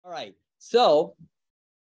right. So,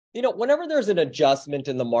 whenever there's an adjustment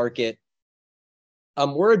in the market,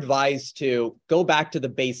 we're advised to go back to the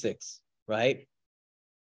basics, right?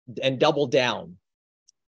 And double down.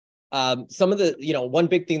 Some of the, one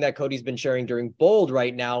big thing that Cody's been sharing during Bold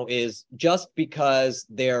right now is just because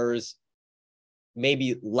there's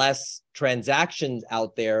maybe less transactions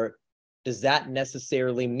out there, does that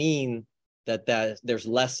necessarily mean that there's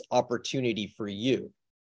less opportunity for you,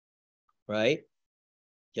 right?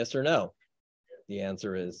 Yes or no? The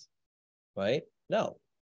answer is, right? No.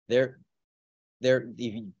 There's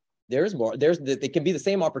more. It can be the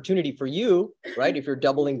same opportunity for you, right? If you're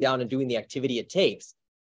doubling down and doing the activity it takes,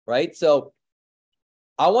 right? So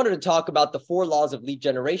I wanted to talk about the 4 laws of lead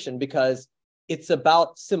generation because it's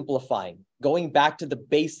about simplifying, going back to the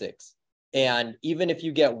basics. And even if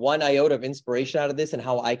you get 1 iota of inspiration out of this and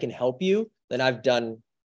how I can help you, then I've done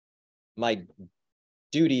my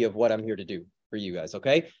duty of what I'm here to do for you guys,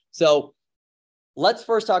 okay? So let's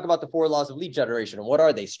first talk about the 4 laws of lead generation. And what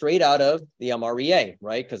are they? Straight out of the MREA,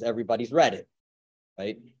 right? Because everybody's read it,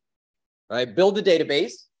 right? All right, build a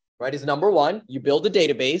database, right, is number 1. You build a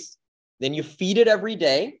database, then you feed it every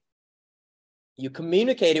day. You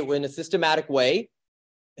communicate it in a systematic way,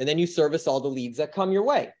 and then you service all the leads that come your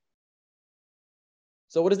way.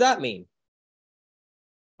 So what does that mean?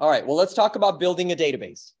 All right, well, let's talk about building a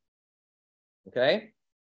database, okay?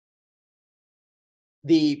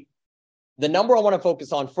 The number I want to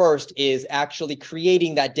focus on first is actually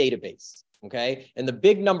creating that database, okay? And the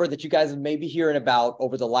big number that you guys may be hearing about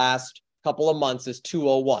over the last couple of months is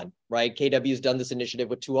 201, right? KW has done this initiative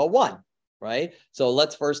with 201, right? So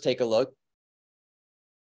let's first take a look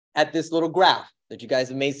at this little graph that you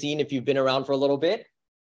guys may have seen if you've been around for a little bit.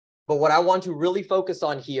 But what I want to really focus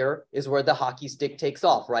on here is where the hockey stick takes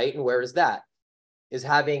off, right? And where is that? Is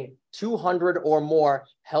having 200 or more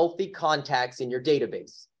healthy contacts in your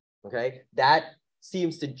database, okay? That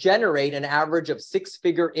seems to generate an average of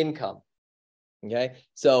 6-figure income, okay?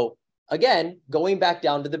 So again, going back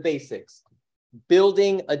down to the basics,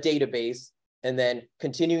 building a database and then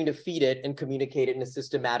continuing to feed it and communicate it in a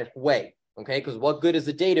systematic way, okay? Because what good is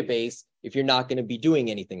a database if you're not going to be doing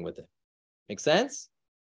anything with it? Make sense?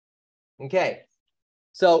 Okay.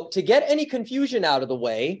 So to get any confusion out of the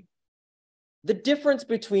way, the difference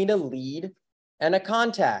between a lead and a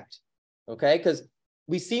contact, okay? Because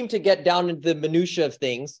we seem to get down into the minutia of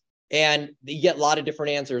things and you get a lot of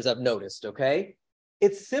different answers I've noticed, okay?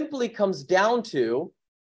 It simply comes down to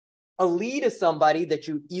a lead is somebody that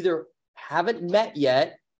you either haven't met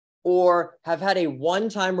yet or have had a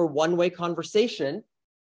one-time or one-way conversation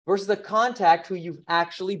versus a contact who you've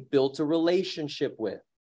actually built a relationship with,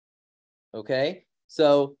 okay?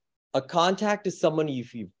 So a contact is someone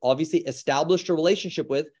you've obviously established a relationship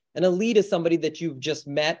with, and a lead is somebody that you've just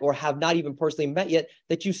met or have not even personally met yet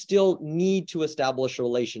that you still need to establish a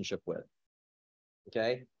relationship with,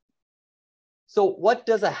 okay? So what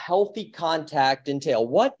does a healthy contact entail?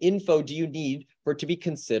 What info do you need for it to be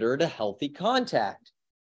considered a healthy contact?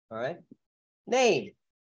 All right. Name,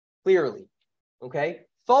 clearly, okay?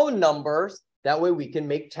 Phone numbers, that way we can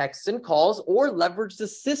make texts and calls or leverage the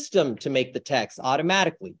system to make the text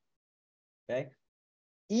automatically, okay?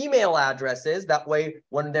 Email addresses, that way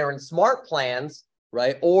when they're in smart plans,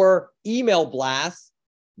 right, or email blasts,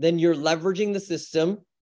 then you're leveraging the system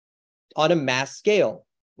on a mass scale,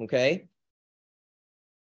 okay?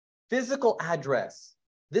 Physical address.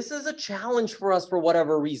 This is a challenge for us for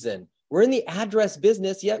whatever reason. We're in the address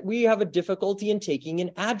business, yet we have a difficulty in taking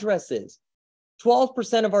in addresses.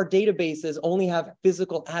 12% of our databases only have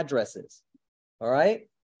physical addresses, all right?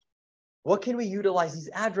 What can we utilize these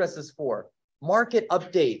addresses for? Market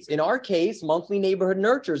updates. In our case, monthly neighborhood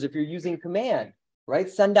nurtures, if you're using Command, right?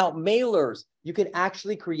 Send out mailers. You can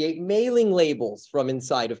actually create mailing labels from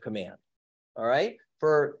inside of Command, all right?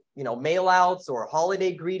 For, mail outs or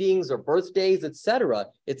holiday greetings or birthdays, etc.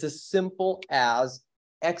 It's as simple as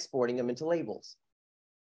exporting them into labels.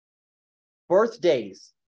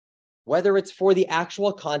 Birthdays, whether it's for the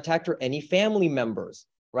actual contact or any family members,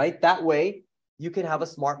 right? That way you can have a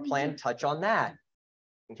smart plan touch on that,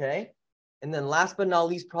 okay? And then last but not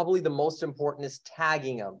least, probably the most important is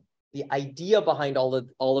tagging them. The idea behind all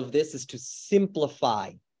of this is to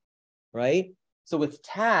simplify, right? So with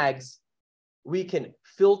tags, we can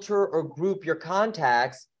filter or group your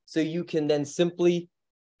contacts so you can then simply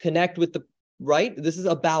connect with the, right? This is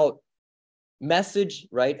about message,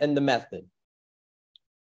 right? And the method.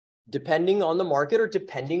 Depending on the market or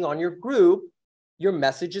depending on your group, your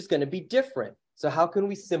message is going to be different. So how can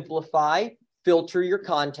we simplify, filter your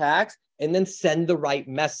contacts, and then send the right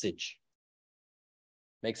message?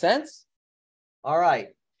 Make sense? All right.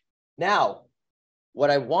 Now, what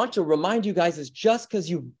I want to remind you guys is just because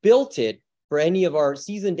you built it, for any of our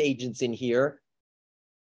seasoned agents in here,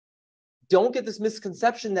 don't get this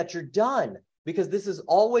misconception that you're done, because this is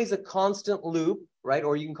always a constant loop, right?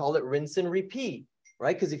 Or you can call it rinse and repeat,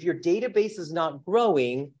 right? Because if your database is not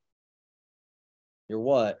growing, you're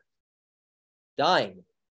what? Dying,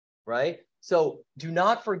 right? So do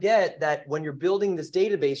not forget that when you're building this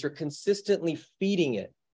database, you're consistently feeding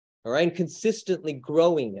it, all right? And consistently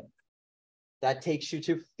growing it. That takes you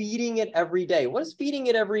to feeding it every day. What does feeding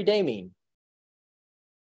it every day mean?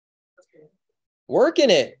 Working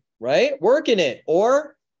it, right? Working it,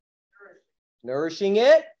 or nourishing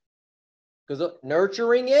it, because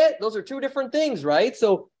nurturing it, those are two different things, right?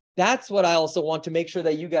 So that's what I also want to make sure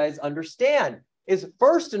that you guys understand is,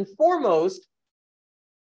 first and foremost,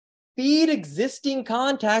 feed existing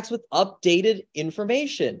contacts with updated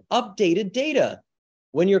information, updated data.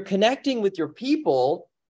 When you're connecting with your people,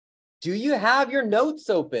 do you have your notes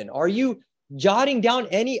open? Are you jotting down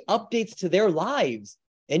any updates to their lives?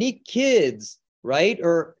 Any kids, right?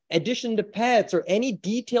 Or addition to pets, or any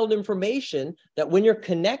detailed information that when you're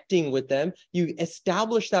connecting with them, you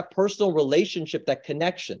establish that personal relationship, that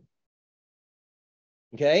connection.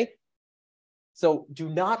 Okay? So do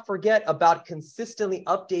not forget about consistently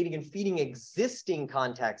updating and feeding existing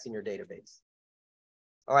contacts in your database.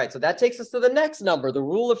 All right, so that takes us to the next number, the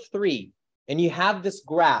rule of 3. And you have this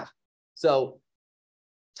graph. So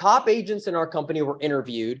top agents in our company were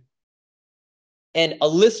interviewed, and a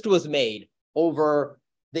list was made over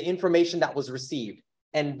the information that was received.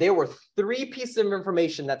 And there were 3 pieces of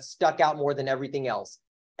information that stuck out more than everything else.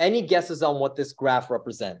 Any guesses on what this graph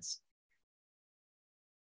represents?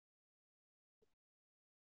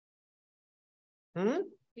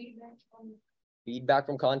 Feedback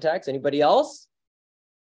from contacts. Anybody else?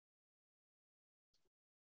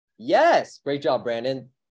 Yes, great job, Brandon.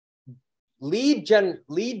 Lead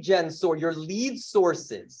gen source, your lead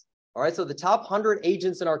sources. All right, so the top 100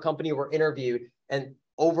 agents in our company were interviewed, and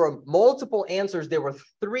over multiple answers, there were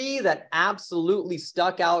 3 that absolutely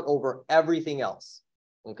stuck out over everything else.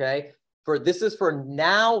 Okay, this is for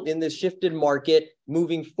now in this shifted market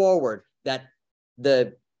moving forward that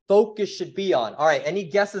the focus should be on. All right, any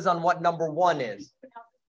guesses on what number 1 is?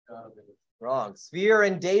 Wrong. Sphere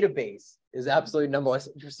and database is absolutely number 1.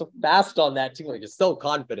 You're so fast on that too. Like, you're so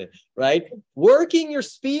confident, right? Working your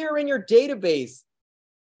sphere and your database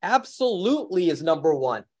absolutely is number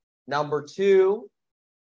 1. Number 2.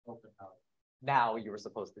 Open house. Now you were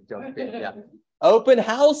supposed to jump in. Yeah. Open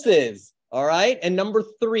houses. All right. And number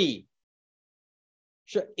 3.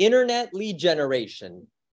 Sure. Internet lead generation.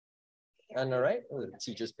 All right.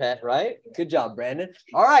 Teacher's pet, right? Good job, Brandon.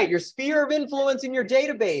 All right. Your sphere of influence in your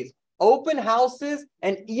database. Open houses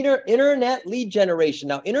and internet lead generation.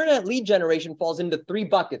 Now, internet lead generation falls into 3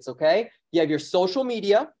 buckets, okay? You have your social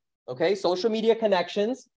media, okay? Social media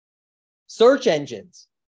connections, search engines.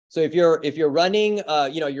 So if you're running,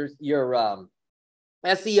 your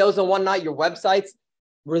SEOs and whatnot, your websites,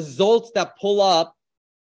 results that pull up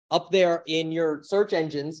there in your search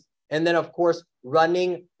engines, and then of course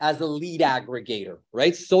running as a lead aggregator,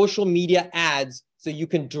 right? Social media ads, so you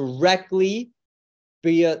can directly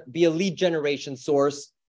be a lead generation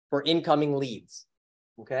source for incoming leads,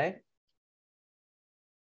 okay?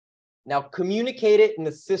 Now, communicate it in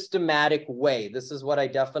a systematic way. This is what I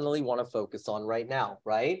definitely want to focus on right now,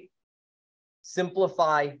 right?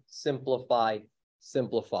 Simplify, simplify,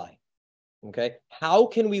 simplify, okay? How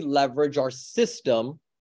can we leverage our system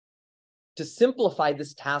to simplify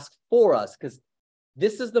this task for us? Because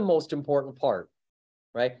this is the most important part,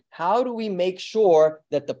 right? How do we make sure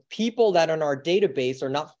that the people that are in our database are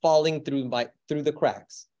not falling through the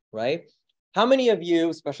cracks, right? How many of you,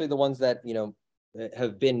 especially the ones that,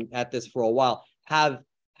 have been at this for a while, have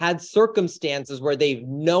had circumstances where they've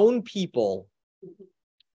known people,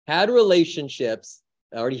 had relationships?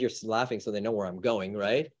 I already hear laughing, so they know where I'm going,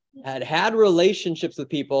 right? Had relationships with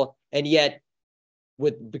people, and yet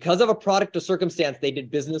because of a product or circumstance, they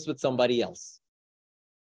did business with somebody else.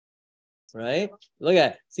 Right? Look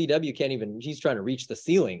at CW, can't even, he's trying to reach the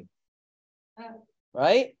ceiling.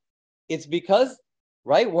 Right? It's because,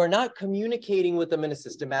 right, we're not communicating with them in a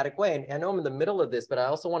systematic way. And I know I'm in the middle of this, but I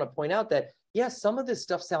also want to point out that, yes, some of this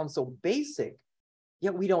stuff sounds so basic,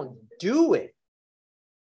 yet we don't do it.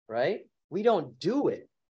 Right? We don't do it.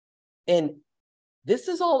 And this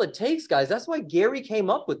is all it takes, guys. That's why Gary came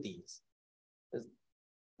up with these.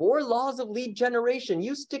 4 laws of lead generation.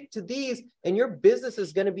 You stick to these and your business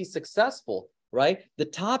is going to be successful, right? The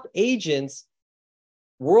top agents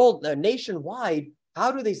nationwide,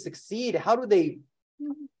 how do they succeed? How do they,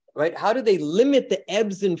 right? How do they limit the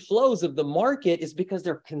ebbs and flows of the market? Is because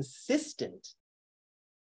they're consistent.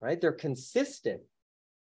 right? They're consistent.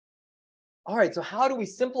 All right, so how do we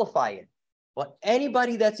simplify it? Well,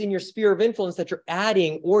 anybody that's in your sphere of influence that you're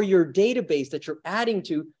adding or your database that you're adding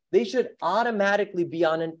to, they should automatically be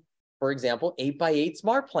on an, for example, 8x8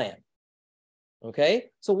 smart plan. Okay,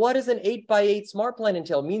 so what does an 8x8 smart plan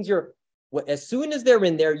entail? It means as soon as they're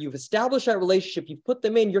in there, you've established that relationship, you've put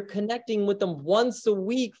them in, you're connecting with them once a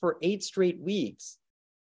week for 8 straight weeks,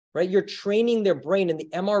 right? You're training their brain. In the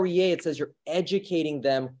MREA, it says you're educating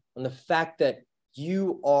them on the fact that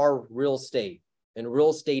you are real estate and real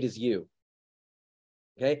estate is you.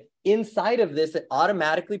 Okay, inside of this, it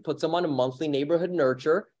automatically puts them on a monthly neighborhood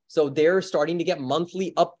nurture. So they're starting to get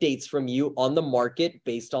monthly updates from you on the market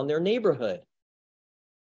based on their neighborhood.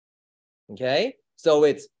 Okay, so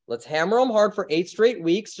it's let's hammer them hard for 8 straight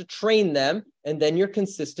weeks to train them, and then you're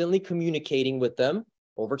consistently communicating with them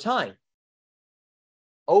over time.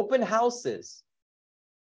 Open houses,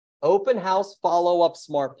 open house follow-up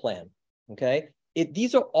smart plan. Okay,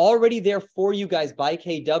 these are already there for you guys by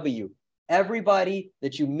KW. Everybody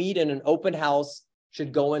that you meet in an open house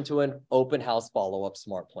should go into an open house follow-up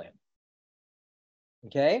smart plan.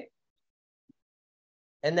 Okay,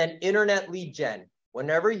 and then internet lead gen.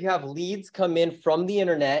 Whenever you have leads come in from the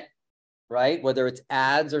internet, right, whether it's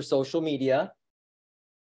ads or social media,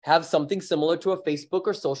 have something similar to a Facebook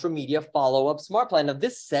or social media follow-up smart plan. Now,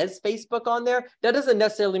 this says Facebook on there. That doesn't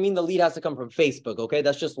necessarily mean the lead has to come from Facebook, okay?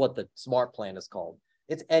 That's just what the smart plan is called.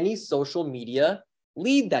 It's any social media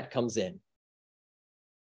lead that comes in,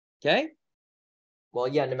 okay? Well,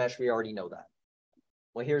 yeah, Nimesh, we already know that.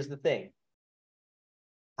 Well, here's the thing.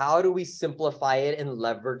 How do we simplify it and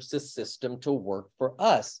leverage the system to work for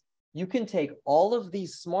us? You can take all of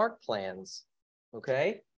these smart plans,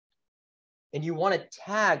 okay? And you want to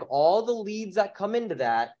tag all the leads that come into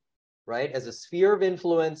that, right? As a sphere of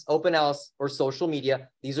influence, open house, or social media.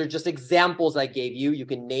 These are just examples I gave you. You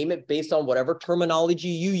can name it based on whatever terminology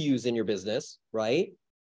you use in your business, right?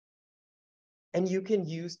 And you can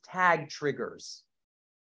use tag triggers.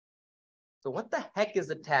 So what the heck is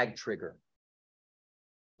a tag trigger?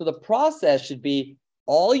 So the process should be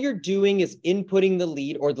all you're doing is inputting the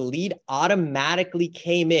lead, or the lead automatically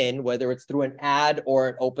came in, whether it's through an ad or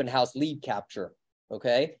an open house lead capture,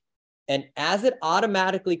 okay? And as it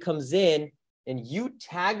automatically comes in and you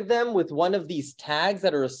tag them with one of these tags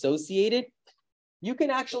that are associated, you can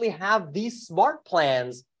actually have these smart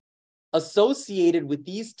plans associated with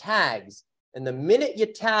these tags. And the minute you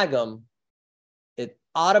tag them, it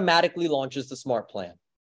automatically launches the smart plan.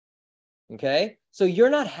 Okay, so you're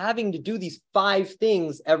not having to do these 5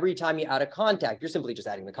 things every time you add a contact. You're simply just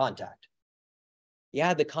adding the contact. You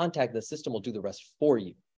add the contact, the system will do the rest for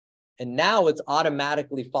you. And now it's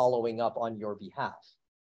automatically following up on your behalf.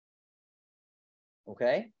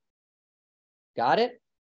 Okay, got it?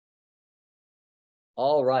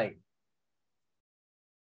 All right.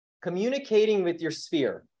 Communicating with your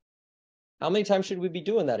sphere. How many times should we be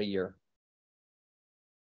doing that a year?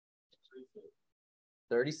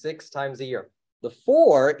 36 times a year. The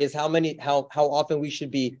 4 is how often we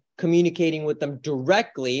should be communicating with them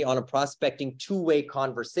directly on a prospecting 2-way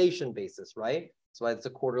conversation basis, right? That's why it's a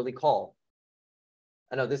quarterly call.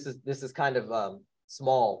 I know this is kind of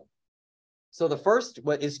small. So the first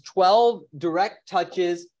is 12 direct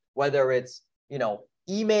touches, whether it's,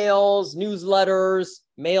 emails, newsletters,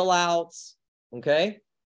 mail outs, okay?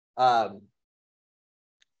 Pop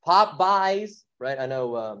buys, right? I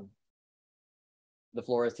know the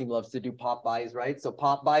Flores team loves to do pop buys, right? So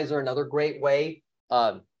pop buys are another great way.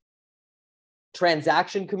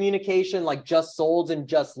 Transaction communication, like just sold and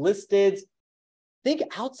just listed. Think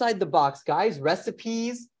outside the box, guys.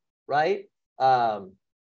 Recipes, right?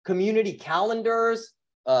 Community calendars,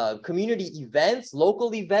 community events,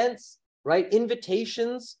 local events, right?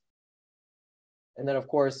 Invitations. And then, of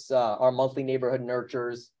course, our monthly neighborhood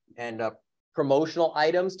nurtures and promotional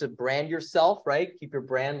items to brand yourself, right? Keep your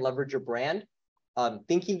brand, leverage your brand.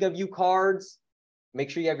 Thinking of you cards,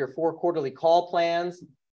 make sure you have your 4 quarterly call plans,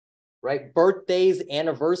 right? Birthdays,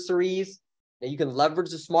 anniversaries. Now you can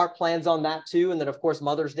leverage the smart plans on that too. And then, of course,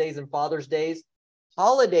 Mother's Days and Father's Days.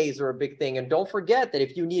 Holidays are a big thing. And don't forget that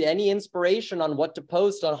if you need any inspiration on what to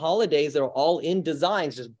post on holidays that are all in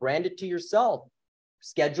designs, just brand it to yourself.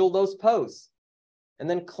 Schedule those posts. And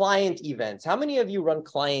then client events. How many of you run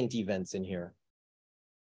client events in here?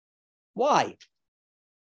 Why?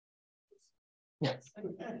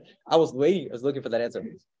 I was waiting. I was looking for that answer.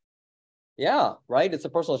 Yeah, right? It's a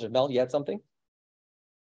personal issue. Mel, you had something?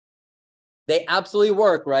 They absolutely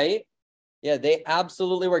work, right? Yeah, they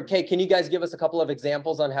absolutely work. Okay, can you guys give us a couple of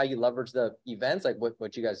examples on how you leverage the events, like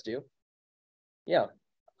what you guys do? Yeah,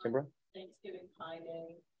 Kimber? Thanksgiving Pie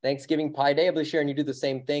Day. Thanksgiving Pie Day. I believe, Sharon, you do the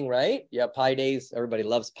same thing, right? Yeah, Pie Days. Everybody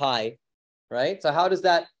loves pie, right? So how is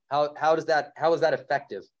that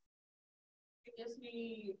effective? It gives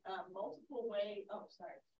me multiple ways. Oh,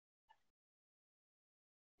 sorry.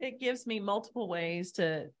 It gives me multiple ways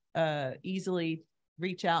to easily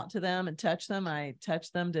reach out to them and touch them. I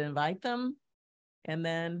touch them to invite them. And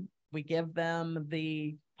then we give them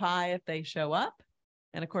the pie if they show up.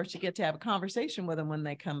 And of course, you get to have a conversation with them when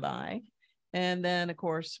they come by. And then, of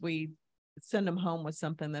course, we send them home with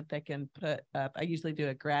something that they can put up. I usually do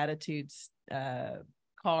a gratitude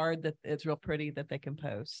card that it's real pretty that they can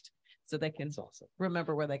post, so they can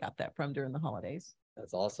remember where they got that from during the holidays.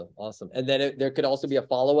 That's awesome. Awesome. And then there could also be a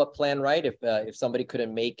follow-up plan, right? If somebody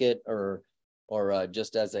couldn't make it, or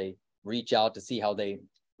just as a reach out to see how they,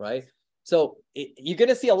 right? So you're going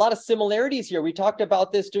to see a lot of similarities here. We talked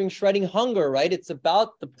about this during Shredding Hunger, right? It's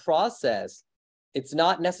about the process. It's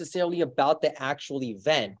not necessarily about the actual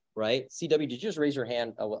event, right? CW, did you just raise your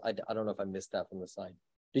hand? I don't know if I missed that from the side.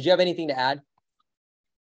 Did you have anything to add?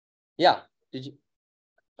 Yeah. Did you?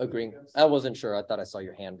 Agreeing. I wasn't sure. I thought I saw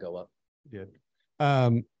your hand go up. You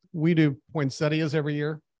did. We do poinsettias every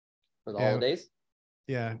year. For the holidays?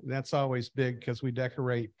 Yeah, that's always big because we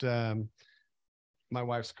decorate my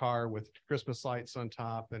wife's car with Christmas lights on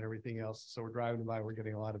top and everything else. So we're driving by, we're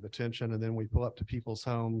getting a lot of attention, and then we pull up to people's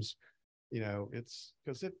homes. You know, it's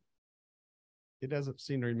because it doesn't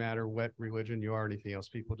seem to matter what religion you are or anything else.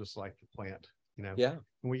 People just like to plant, you know. Yeah.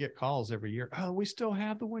 And we get calls every year. Oh, we still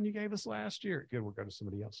have the one you gave us last year. Good, we'll go to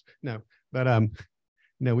somebody else. No, but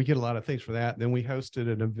no, we get a lot of things for that. Then we hosted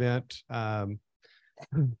an event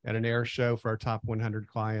at an air show for our top 100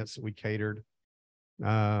 clients that we catered.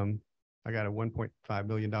 I got a $1.5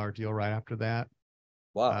 million deal right after that.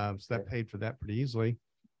 Wow. So that paid for that pretty easily.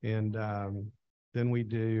 And then we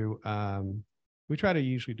do, we try to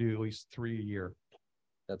usually do at least 3 a year.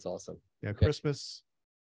 That's awesome. Yeah, okay. Christmas.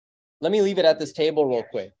 Let me leave it at this table real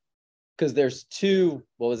quick, because there's two.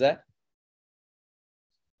 What was that?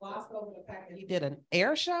 Gloss over the fact that you did an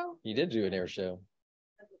air show. You did do an air show.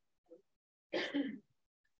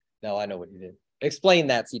 No, I know what you did. Explain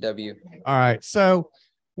that, CW. All right. So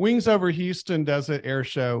Wings Over Houston does an air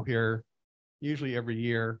show here, usually every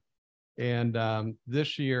year. And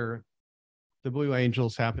this year, the Blue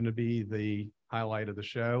Angels happen to be the highlight of the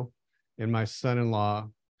show. And my son-in-law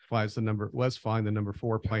was flying the number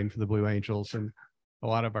 4 plane for the Blue Angels. And a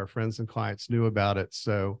lot of our friends and clients knew about it.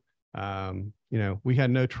 So, you know, we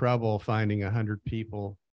had no trouble finding 100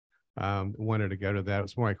 people wanted to go to that. It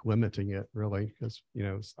was more like limiting it, really, because, you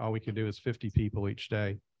know, all we could do is 50 people each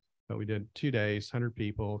day. But we did 2 days, 100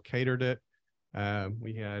 people, catered it.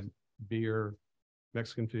 We had beer,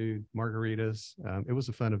 Mexican food, margaritas. It was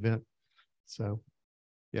a fun event. So,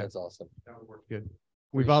 yeah. That's awesome. That would work good.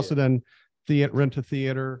 We've also done rent a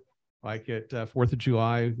theater, like at 4th of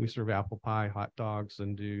July. We serve apple pie, hot dogs,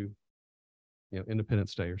 and do, you know,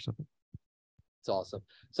 Independence Day or something. It's awesome.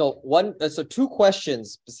 So two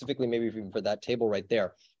questions specifically, maybe even for that table right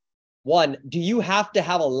there. One, do you have to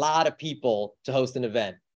have a lot of people to host an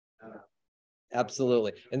event?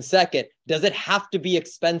 Absolutely. And second, does it have to be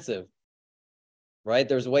expensive? Right?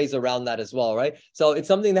 There's ways around that as well, right? So it's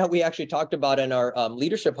something that we actually talked about in our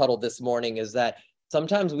leadership huddle this morning, is that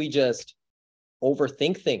sometimes we just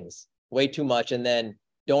overthink things way too much and then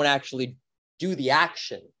don't actually do the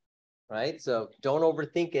action, right? So don't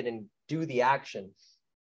overthink it and do the action.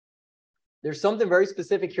 There's something very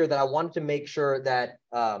specific here that I wanted to make sure that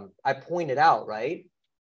I pointed out, right?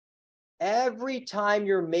 Every time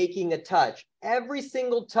you're making a touch, every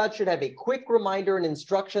single touch should have a quick reminder and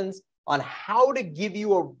instructions on how to give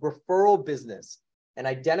you a referral business and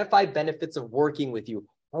identify benefits of working with you.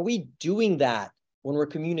 Are we doing that when we're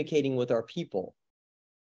communicating with our people?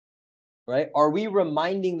 Right? Are we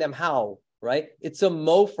reminding them how? Right? It's a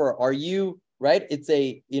MOFR. Are you, right? It's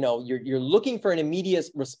a, you know, you're looking for an immediate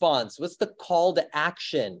response. What's the call to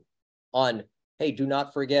action on, hey, do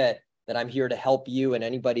not forget that I'm here to help you and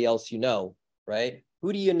anybody else you know, right?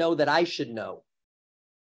 Who do you know that I should know?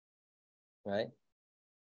 Right?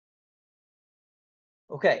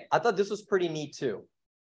 Okay, I thought this was pretty neat too.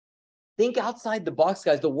 Think outside the box,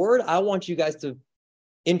 guys. The word I want you guys to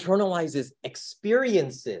internalize is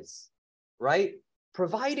experiences, right?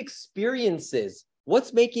 Provide experiences.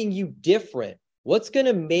 What's making you different? What's going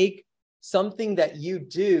to make something that you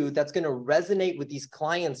do that's going to resonate with these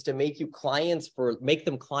clients to make them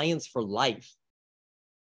clients for life?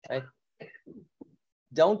 Okay?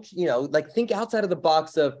 Don't, you know, like, think outside of the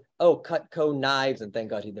box of, oh, Cutco knives, and thank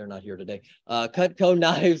God they're not here today. Cutco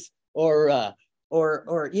knives or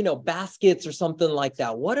you know, baskets or something like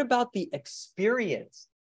that. What about the experience?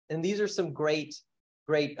 And these are some great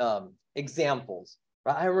great examples.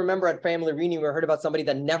 Right? I remember at family reunion, we heard about somebody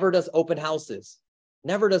that never does open houses,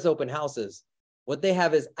 never does open houses. What they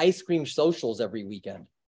have is ice cream socials every weekend,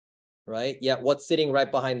 right? Yet what's sitting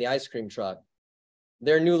right behind the ice cream truck?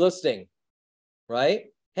 Their new listing, right?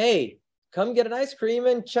 Hey, come get an ice cream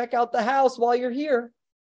and check out the house while you're here.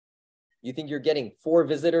 You think you're getting 4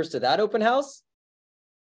 visitors to that open house?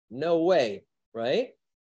 No way, right?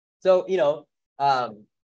 So,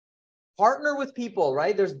 partner with people,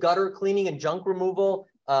 right? There's gutter cleaning and junk removal.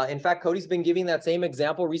 In fact, Cody's been giving that same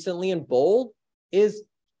example recently in Bold, is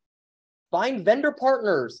find vendor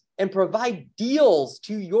partners and provide deals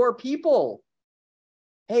to your people.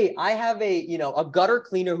 Hey, I have a gutter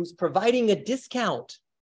cleaner who's providing a discount,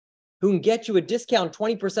 who can get you a discount,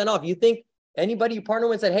 20% off. You think anybody you partner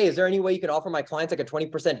with said, hey, is there any way you can offer my clients like a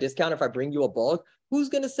 20% discount if I bring you a bulk? Who's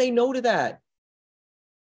going to say no to that?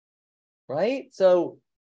 Right? So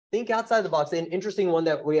think outside the box. An interesting one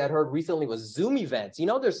that we had heard recently was Zoom events.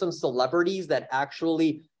 There's some celebrities that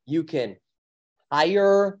actually you can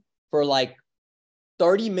hire for like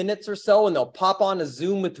 30 minutes or so, and they'll pop on a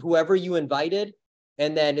Zoom with whoever you invited.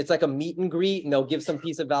 And then it's like a meet and greet, and they'll give some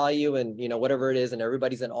piece of value and, whatever it is, and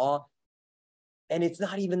everybody's in awe. And it's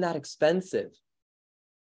not even that expensive.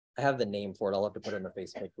 I have the name for it. I'll have to put it in the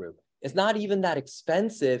Facebook group. It's not even that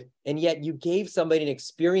expensive. And yet you gave somebody an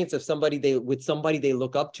experience of somebody they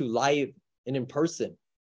look up to live and in person.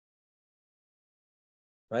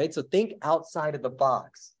 Right? So think outside of the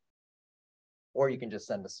box. Or you can just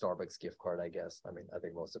send a Starbucks gift card, I guess. I mean, I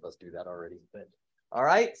think most of us do that already. But all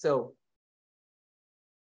right. So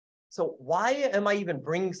why am I even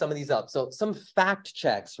bringing some of these up? So some fact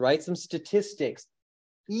checks, right? Some statistics.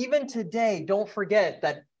 Even today, don't forget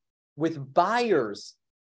that with buyers,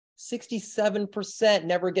 67%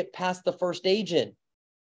 never get past the first agent,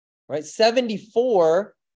 right?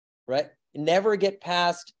 74, right? Never get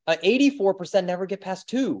past, 84% never get past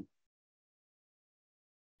 2.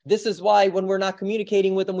 This is why when we're not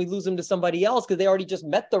communicating with them, we lose them to somebody else because they already just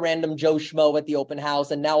met the random Joe Schmo at the open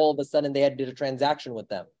house, and now all of a sudden they had to do a transaction with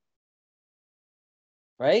them.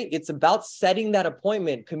 Right? It's about setting that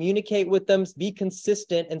appointment, communicate with them, be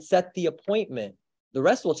consistent, and set the appointment. The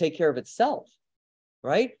rest will take care of itself,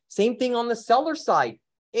 right? Same thing on the seller side.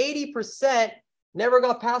 80% never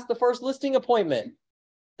got past the first listing appointment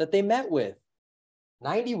that they met with.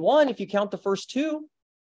 91 if you count the first 2,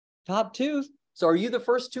 top 2. So are you the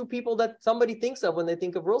first 2 people that somebody thinks of when they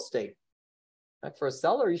think of real estate? Like for a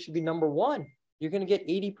seller, you should be number 1. You're going to get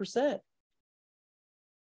 80%.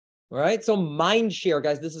 All right, so mind share,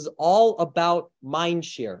 guys. This is all about mind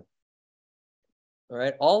share. All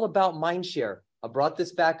right, all about mind share. I brought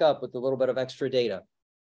this back up with a little bit of extra data.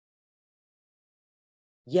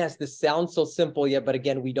 Yes, this sounds so simple, yet, but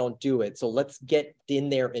again, we don't do it. So let's get in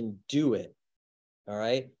there and do it. All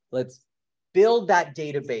right, let's build that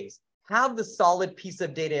database. Have the solid piece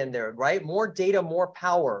of data in there, right? More data, more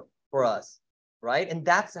power for us, right? And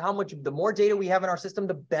that's how much, the more data we have in our system,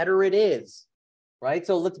 the better it is. Right?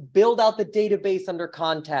 So let's build out the database under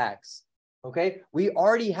contacts. Okay. We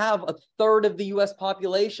already have 1/3 of the US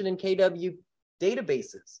population in KW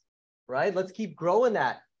databases, right? Let's keep growing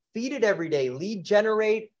that. Feed it every day, lead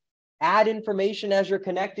generate, add information as you're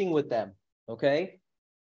connecting with them. Okay.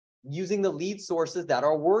 Using the lead sources that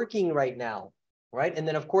are working right now. Right. And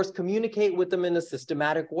then of course, communicate with them in a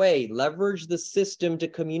systematic way. Leverage the system to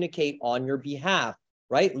communicate on your behalf,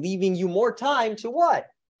 right? Leaving you more time to what?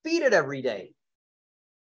 Feed it every day.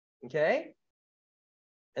 Okay.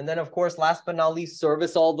 And then, of course, last but not least,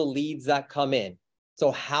 service all the leads that come in.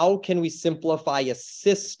 So how can we simplify a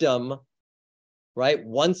system, right?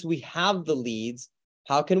 Once we have the leads,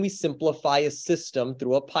 how can we simplify a system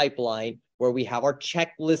through a pipeline where we have our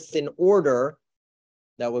checklists in order?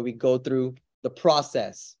 That way we go through the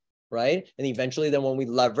process, right? And eventually then when we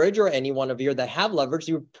leverage, or any one of you that have leverage,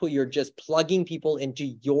 you're just plugging people into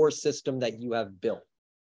your system that you have built.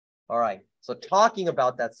 All right. So talking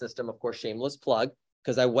about that system, of course, shameless plug,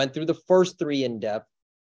 because I went through the first 3 in depth,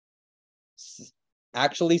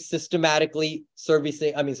 actually systematically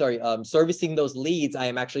servicing those leads. I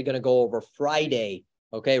am actually going to go over Friday.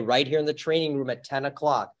 Okay. Right here in the training room at 10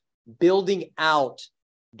 o'clock, building out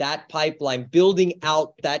that pipeline, building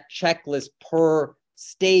out that checklist per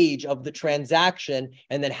stage of the transaction,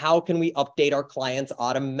 and then how can we update our clients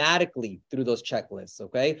automatically through those checklists.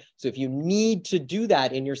 Okay, so if you need to do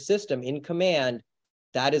that in your system in command,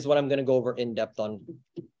 that is what I'm going to go over in depth on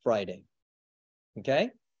Friday. Okay,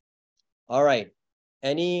 all right,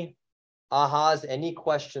 any ahas, any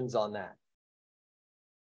questions on that?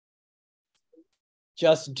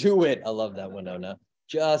 Just do it. I love that, Winona.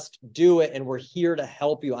 Just do it. And we're here to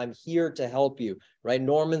help you. I'm here to help you, right?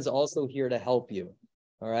 Norman's also here to help you.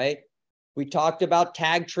 All right. We talked about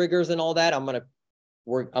tag triggers and all that. I'm going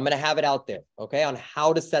to have it out there, okay, on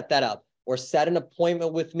how to set that up, or set an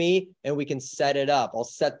appointment with me and we can set it up. I'll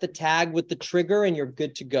set the tag with the trigger and you're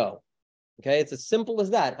good to go. Okay. It's as simple as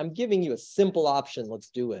that. I'm giving you a simple option. Let's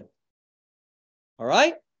do it. All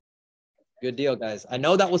right. Good deal, guys. I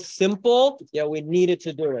know that was simple. Yeah, we needed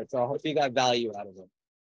to do it. So I hope you got value out of it.